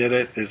actually did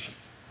it is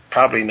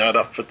probably not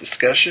up for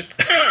discussion.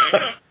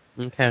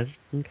 Okay.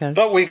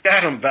 But we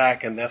got them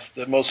back, and that's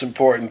the most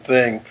important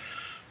thing.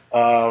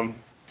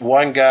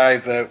 One guy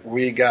that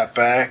we got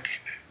back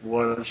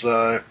was,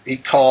 he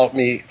called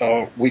me,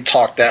 we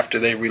talked after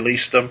they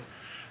released him,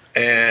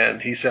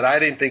 and he said, I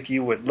didn't think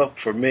you would look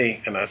for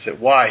me. And I said,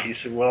 why? He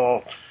said,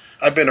 well,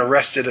 I've been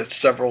arrested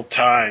several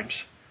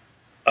times.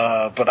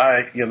 But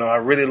I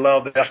really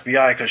love the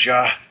FBI because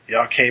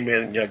y'all came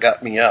in and y'all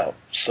got me out.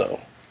 So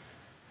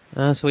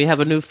we have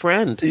a new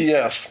friend.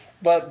 Yes.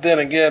 But then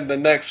again, the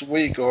next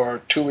week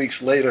or 2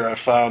 weeks later, I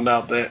found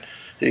out that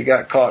he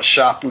got caught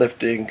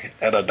shoplifting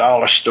at a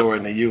dollar store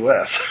in the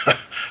U.S.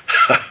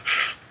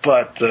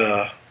 But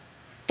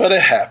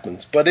it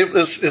happens. But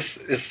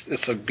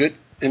it's a good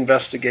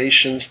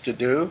investigations to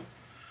do.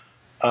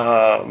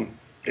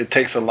 It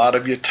takes a lot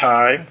of your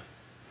time.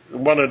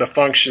 One of the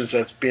functions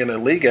as being a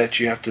LEGAT,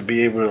 you have to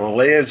be able to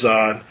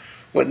liaison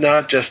with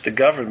not just the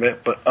government,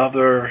 but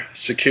other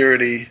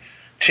security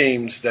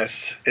teams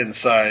that's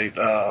inside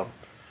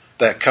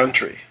that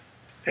country.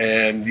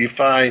 And you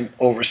find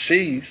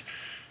overseas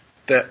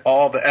that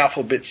all the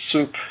alphabet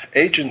soup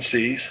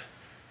agencies,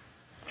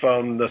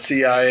 from the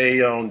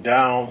CIA on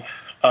down,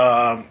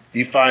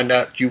 you find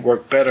that you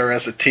work better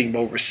as a team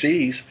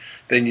overseas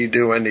than you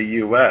do in the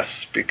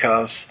U.S.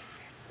 because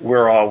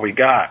we're all we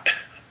got.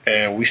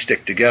 And we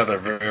stick together,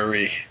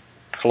 very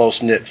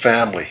close-knit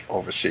family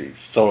overseas.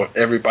 So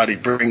everybody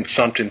brings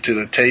something to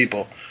the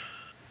table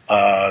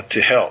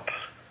to help.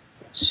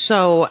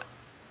 So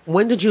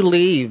when did you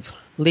leave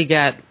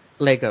LEGAT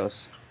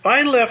Lagos?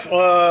 I left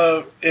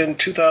in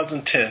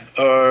 2010,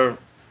 or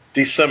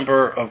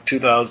December of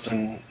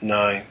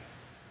 2009.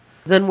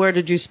 Then where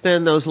did you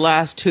spend those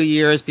last 2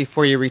 years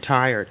before you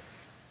retired?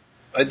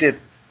 I did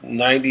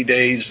 90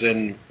 days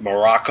in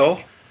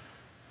Morocco.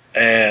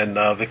 And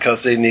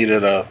because they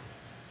needed a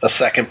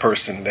second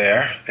person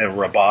there in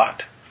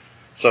Rabat.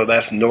 So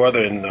that's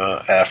northern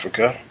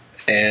Africa.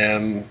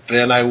 And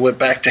then I went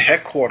back to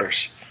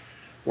headquarters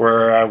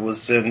where I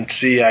was in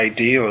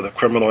CID, or the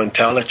Criminal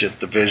Intelligence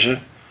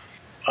Division.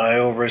 I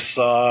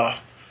oversaw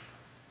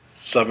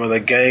some of the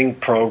gang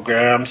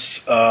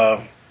programs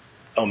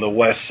on the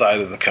west side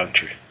of the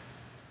country.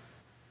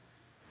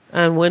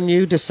 And when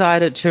you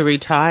decided to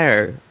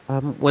retire,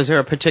 was there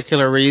a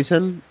particular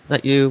reason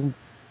that you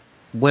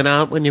went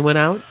out when you went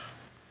out?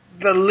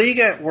 The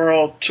LEGAT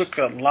world took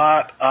a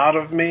lot out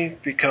of me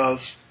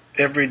because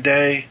every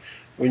day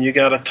when you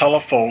got a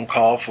telephone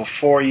call for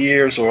 4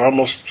 years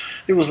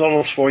it was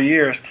almost 4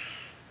 years,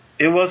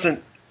 it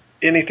wasn't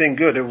anything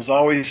good. It was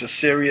always a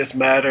serious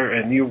matter,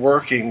 and you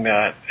working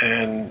that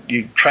and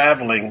you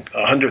traveling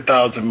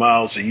 100,000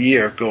 miles a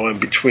year going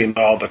between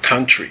all the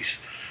countries.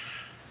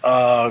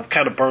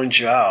 Kind of burns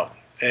you out.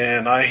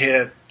 And I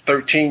had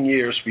 13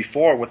 years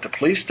before with the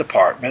police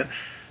department,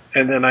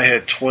 and then I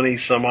had 20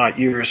 some odd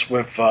years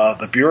with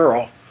the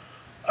Bureau.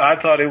 I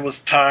thought it was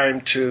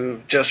time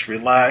to just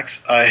relax.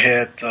 I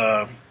had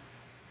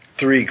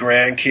 3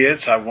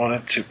 grandkids. I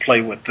wanted to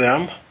play with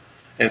them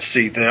and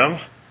see them.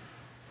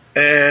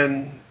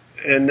 And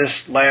in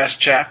this last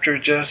chapter,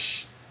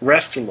 just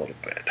rest a little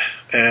bit.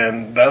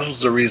 And that was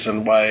the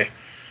reason why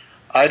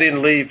I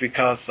didn't leave,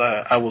 because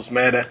I was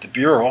mad at the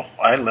Bureau.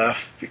 I left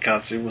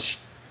because it was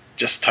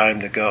just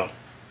time to go.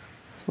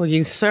 Well,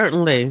 you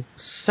certainly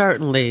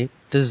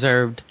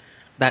deserved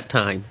that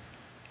time.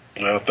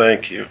 Well,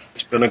 thank you.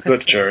 It's been a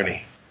good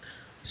journey.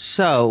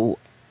 So,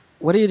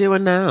 what are you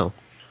doing now?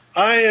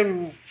 I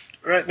am,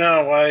 right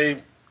now,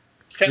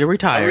 You're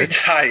retired.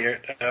 I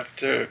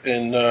retired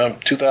in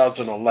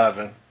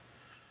 2011.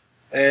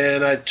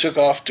 And I took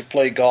off to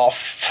play golf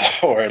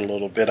for a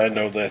little bit. I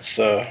know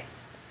that's...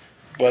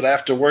 But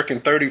after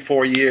working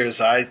 34 years,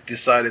 I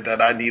decided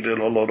that I needed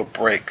a little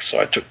break, so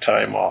I took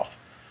time off.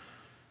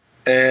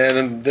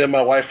 And then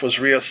my wife was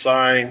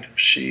reassigned.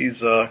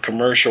 She's a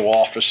commercial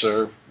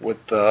officer with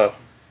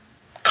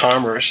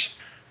Commerce,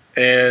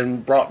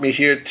 and brought me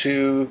here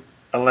to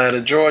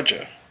Atlanta,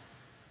 Georgia.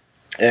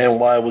 And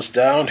while I was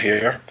down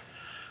here,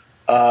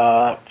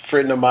 a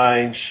friend of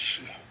mine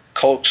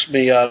coaxed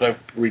me out of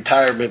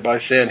retirement by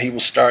saying he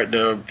was starting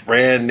a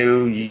brand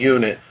new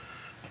unit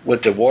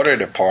with the water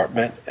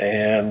department,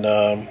 and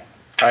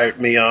hired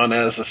me on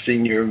as a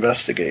senior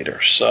investigator.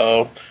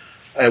 So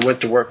I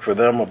went to work for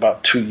them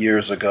about 2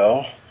 years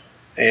ago,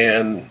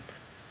 and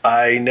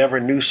I never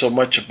knew so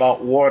much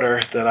about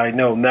water that I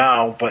know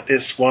now, but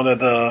it's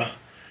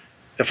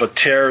if a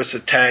terrorist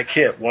attack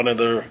hit, one of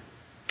the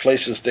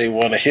places they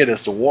want to hit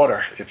is the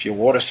water. If your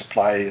water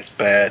supply is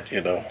bad,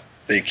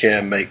 they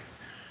can make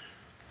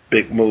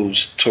big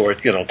moves toward,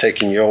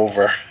 taking you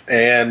over.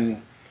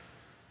 And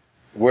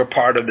we're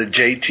part of the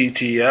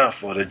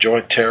JTTF, or the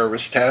Joint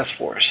Terrorist Task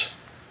Force.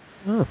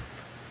 Oh.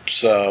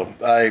 So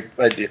I've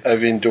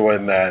been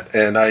doing that,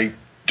 and I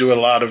do a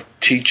lot of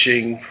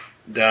teaching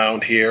down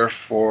here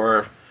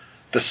for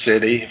the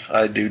city.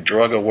 I do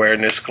drug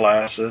awareness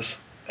classes,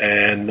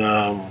 and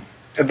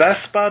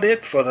that's about it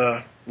for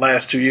the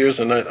last 2 years.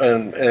 And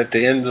at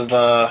the end of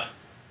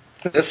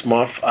this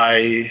month,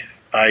 I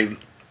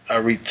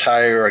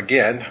retire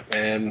again,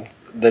 and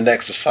the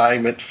next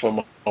assignment for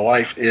my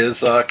wife is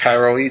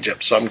Cairo,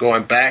 Egypt. So I'm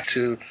going back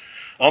to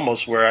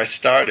almost where I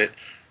started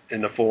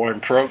in the foreign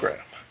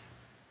program.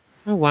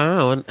 Oh,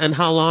 wow. And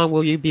how long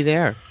will you be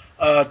there?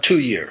 2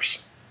 years.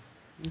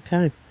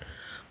 Okay.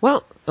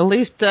 Well, at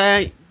least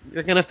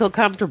you're going to feel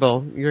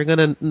comfortable. You're going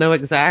to know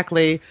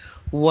exactly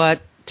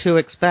what to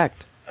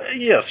expect.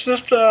 Yes.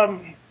 Just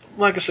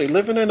like I say,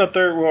 living in a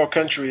third world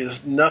country is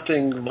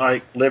nothing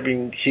like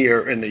living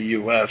here in the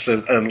U.S.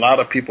 And a lot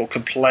of people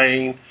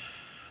complain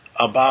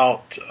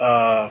about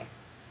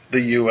the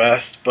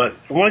U.S., but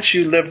once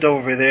you lived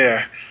over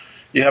there,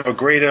 you have a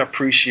greater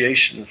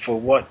appreciation for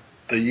what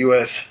the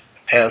U.S.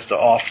 has to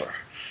offer.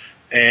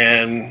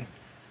 And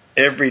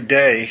every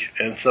day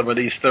in some of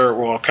these third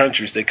world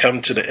countries, they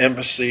come to the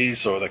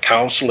embassies or the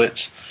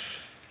consulates,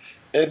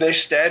 and they're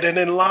standing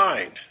in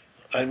line.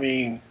 I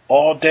mean,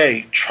 all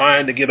day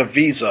trying to get a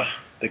visa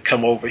to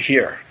come over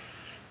here.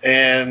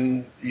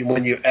 And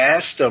when you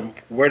ask them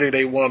where do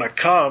they want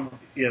to come,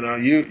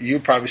 you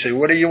probably say,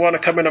 where do you want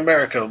to come in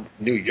America?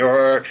 New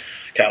York,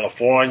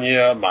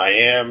 California,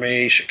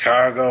 Miami,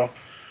 Chicago.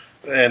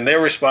 And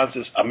their response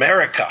is,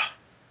 America.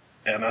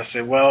 And I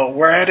say, well,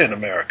 where at in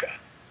America?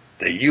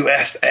 The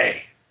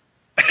USA.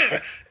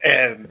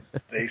 And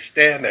they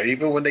stand there.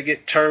 Even when they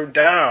get turned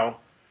down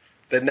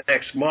the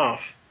next month,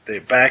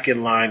 they're back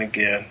in line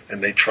again,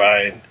 and they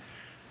try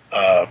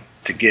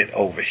to get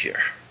over here.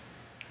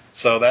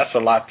 So that's a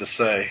lot to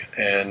say,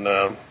 and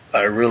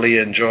I really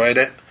enjoyed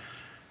it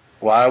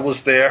while I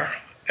was there,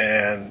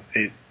 and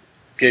it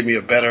gave me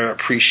a better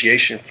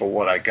appreciation for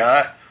what I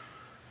got.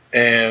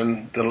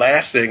 And the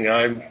last thing,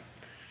 I'm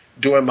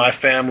doing my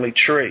family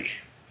tree.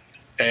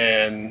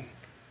 And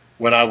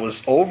when I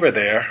was over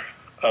there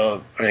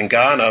in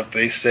Ghana,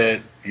 they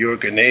said, you're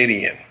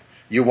Ghanaian,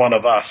 you're one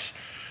of us.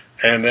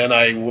 And then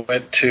I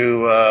went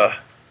to,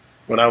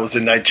 when I was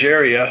in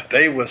Nigeria,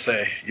 they would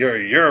say, you're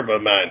a Yoruba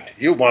man,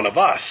 you're one of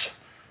us.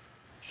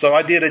 So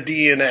I did a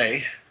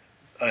DNA,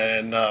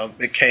 and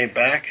it came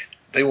back.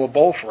 They were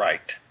both right.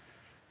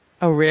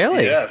 Oh,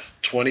 really? Yes.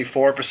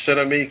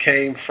 24% of me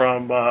came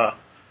from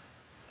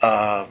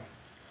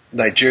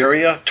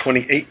Nigeria,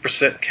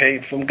 28%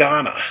 came from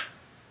Ghana.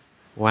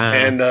 Wow.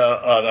 And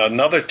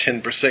another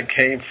 10%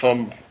 came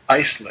from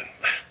Iceland.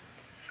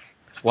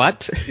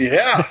 What?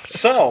 Yeah,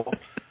 so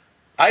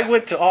I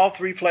went to all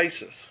three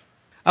places.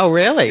 Oh,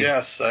 really?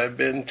 Yes, I've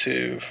been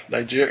to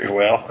Nigeria.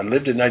 Well, I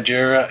lived in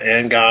Nigeria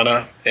and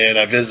Ghana, and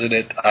I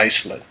visited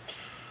Iceland.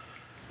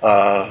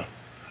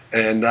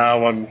 And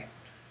now I'm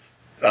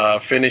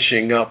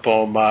finishing up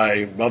on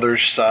my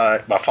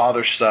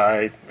father's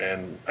side,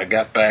 and I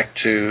got back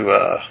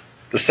to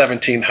the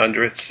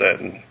 1700s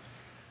and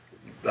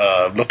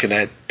looking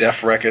at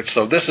death records.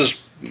 So this is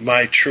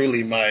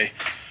truly my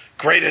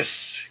greatest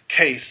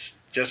case,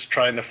 just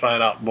trying to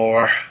find out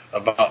more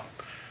about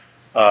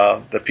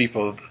the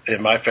people in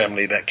my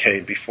family that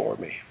came before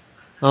me.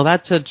 Well,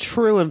 that's a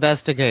true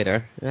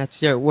investigator.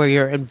 That's where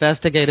your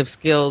investigative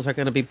skills are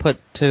going to be put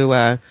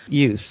to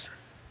use.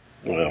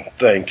 Well,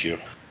 thank you.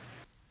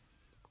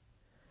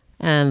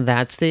 And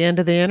that's the end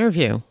of the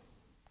interview.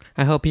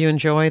 I hope you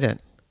enjoyed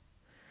it.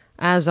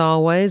 As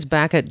always,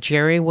 back at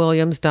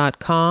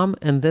jerrywilliams.com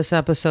in this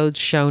episode's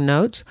show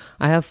notes,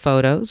 I have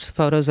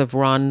photos of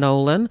Ron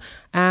Nolan,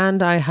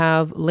 and I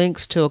have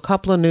links to a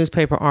couple of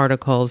newspaper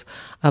articles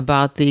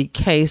about the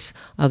case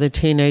of the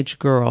teenage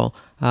girl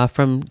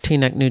from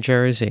Teaneck, New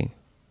Jersey.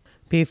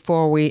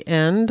 Before we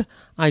end,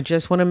 I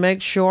just want to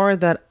make sure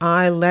that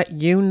I let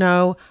you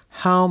know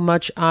how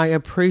much I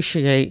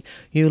appreciate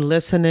you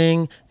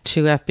listening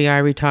to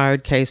FBI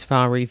Retired Case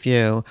File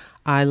Review.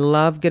 I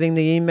love getting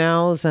the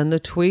emails and the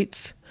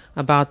tweets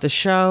about the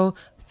show.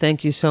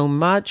 Thank you so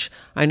much.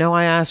 I know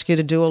I ask you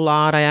to do a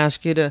lot. I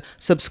ask you to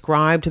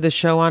subscribe to the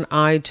show on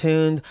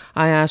iTunes.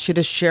 I ask you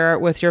to share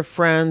it with your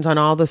friends on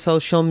all the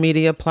social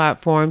media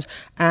platforms.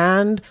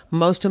 And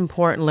most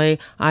importantly,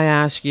 I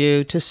ask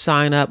you to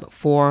sign up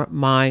for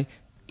my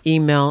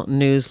email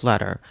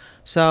newsletter.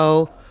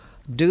 So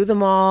do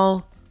them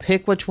all.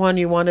 Pick which one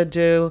you want to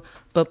do,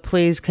 but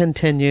please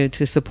continue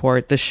to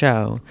support the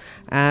show.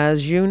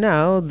 As you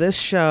know, this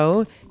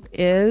show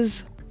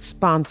is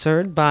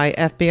sponsored by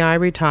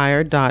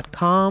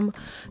FBIRetired.com,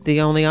 the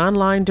only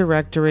online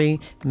directory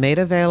made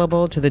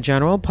available to the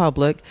general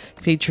public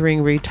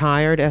featuring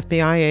retired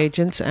FBI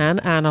agents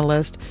and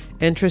analysts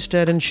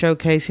interested in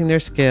showcasing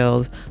their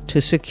skills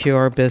to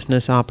secure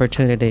business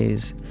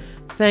opportunities.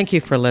 Thank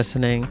you for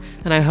listening,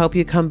 and I hope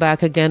you come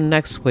back again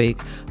next week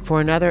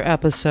for another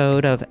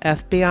episode of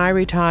FBI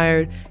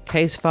Retired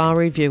Case File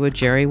Review with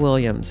Jerry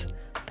Williams.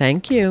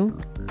 Thank you.